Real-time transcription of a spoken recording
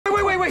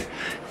wait.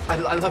 I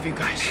love you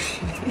guys.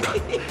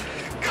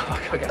 Come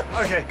on.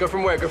 Okay, go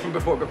from where? Go from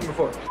before.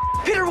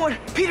 Peter 1,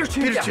 Peter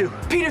 2, Peter 2,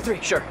 Peter 3,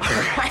 sure.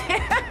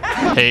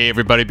 Hey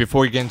everybody,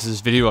 before we get into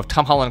this video of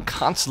Tom Holland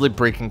constantly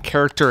breaking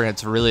character, and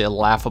it's really a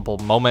laughable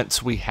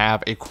moment, we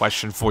have a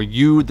question for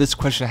you. This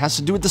question has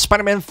to do with the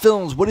Spider-Man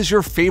films. What is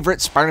your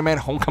favorite Spider-Man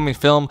Homecoming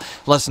film?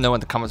 Let us know in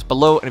the comments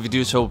below, and if you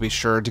do so, be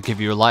sure to give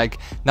you a like.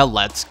 Now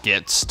let's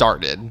get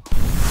started.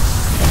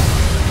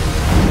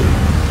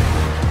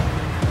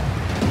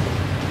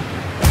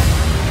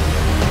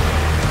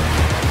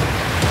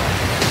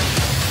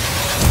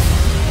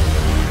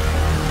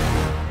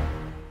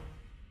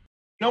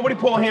 Nobody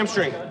pull a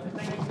hamstring.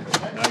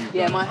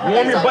 Yeah, my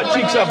Warm your butt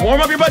cheeks up.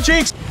 Warm up your butt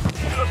cheeks.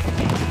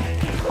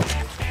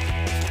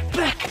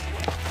 Back.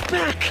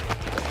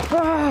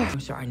 I'm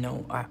sorry,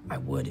 no, I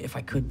would if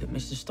I could, but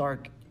Mr.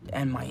 Stark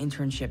and my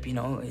internship, you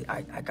know,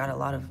 I got a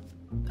lot of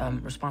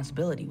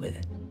responsibility with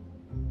it.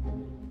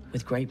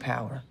 With great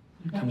power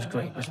comes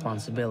great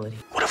responsibility.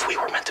 What if we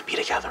were meant to be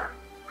together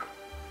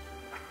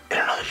in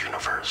another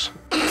universe?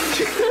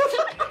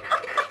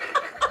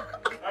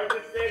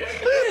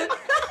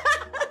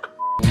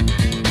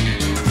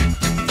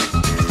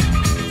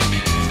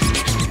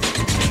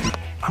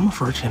 I'm a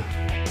virgin.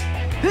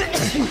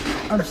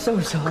 I'm so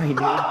sorry, dude.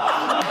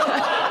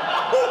 I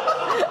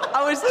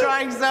was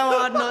trying so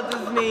hard not to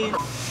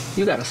sneeze.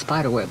 You got a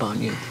spider web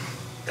on you.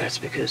 That's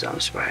because I'm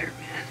Spider-Man.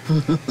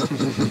 I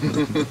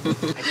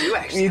do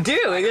actually. You do.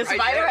 There's a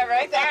spider web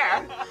right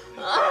there.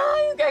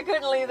 Oh, I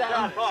couldn't leave that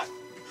on.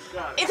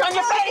 It's on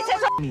your face.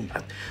 It's on.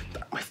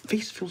 My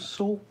face feels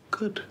so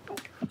good.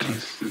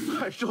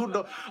 I don't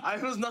know. I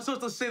was not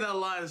supposed to say that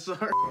line,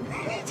 sorry.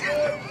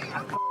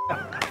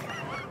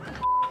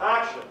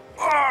 Action.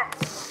 Oh,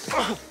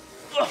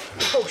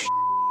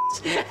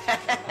 shit.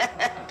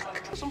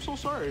 I'm so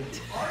sorry.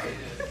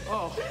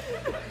 Oh.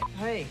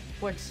 Hey,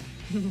 what's...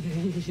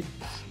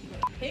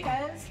 Hey,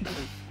 guys.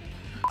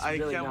 I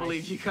can't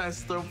believe you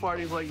guys throw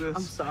parties like this.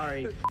 I'm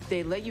sorry.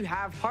 They let you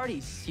have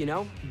parties, you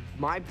know?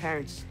 My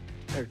parents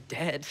are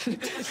dead.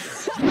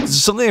 This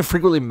is something I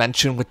frequently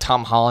mention with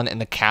Tom Holland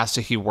and the cast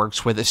that he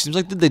works with. It seems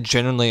like that they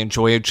genuinely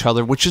enjoy each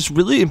other, which is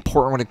really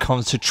important when it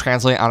comes to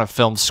translating on a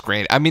film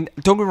screen. I mean,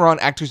 don't get me wrong,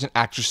 actors and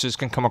actresses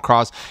can come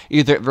across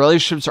either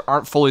relationships that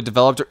aren't fully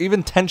developed or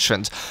even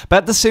tensions. But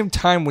at the same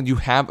time, when you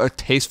have a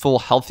tasteful,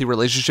 healthy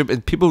relationship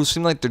and people who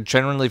seem like they're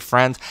genuinely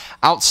friends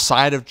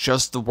outside of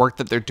just the work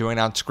that they're doing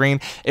on screen,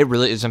 it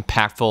really is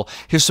impactful.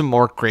 Here's some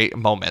more great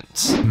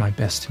moments. My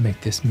best to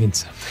make this mean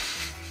something.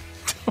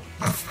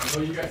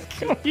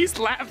 He's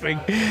laughing.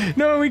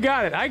 No, we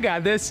got it. I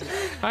got this.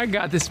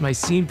 My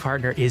scene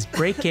partner is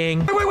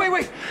breaking.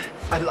 Wait.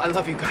 I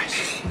love you guys.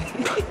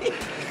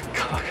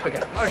 Come on.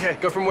 Okay,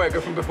 go from where?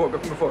 Go from before.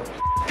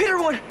 Peter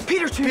 1,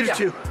 Peter 2, Peter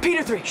 2,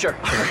 Peter 3, sure.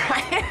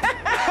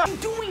 What are you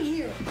doing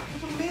here?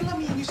 Man, let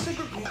me in your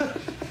secret.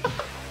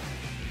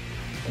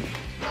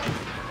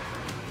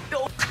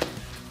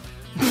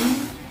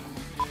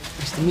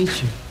 Nice to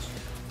meet you.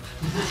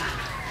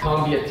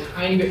 I'll be a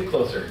tiny bit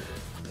closer.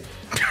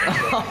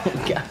 Oh,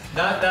 God.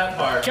 Not that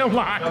far. Come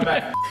on. Come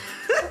back.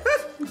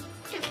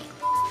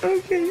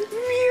 Okay,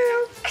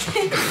 meow.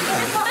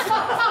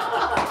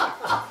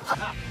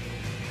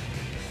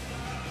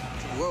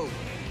 Whoa.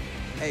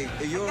 Hey,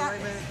 are you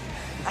alright, man?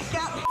 I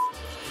got it.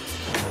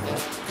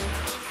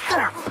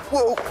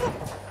 Whoa.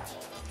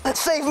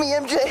 Save me,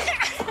 MJ.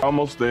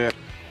 Almost there.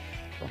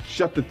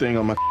 Shut the thing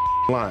on my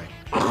line.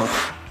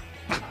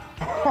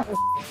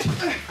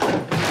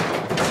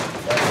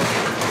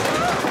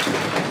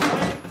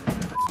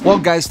 Well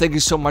guys, thank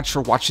you so much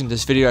for watching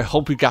this video. I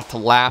hope you got to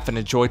laugh and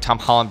enjoy Tom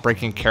Holland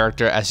breaking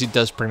character, as he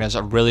does bring us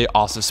a really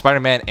awesome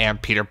Spider-Man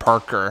and Peter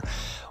Parker.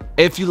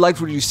 If you liked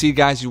what you see,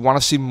 guys, you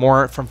want to see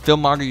more from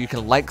FilMonger, you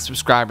can like,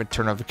 subscribe, and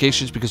turn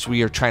notifications, because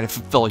we are trying to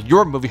fulfill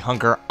your movie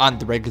hunger on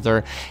the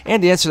regular.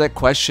 And the answer to that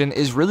question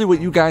is really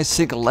what you guys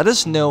think. Let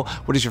us know,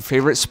 what is your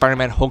favorite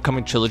Spider-Man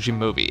Homecoming trilogy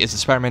movie? Is it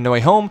Spider-Man No Way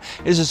Home?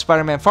 Is it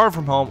Spider-Man Far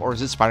From Home? Or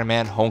is it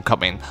Spider-Man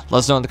Homecoming? Let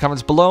us know in the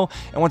comments below.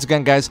 And once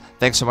again, guys,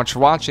 thanks so much for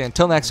watching.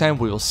 Until next time,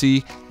 we will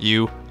see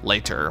you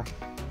later.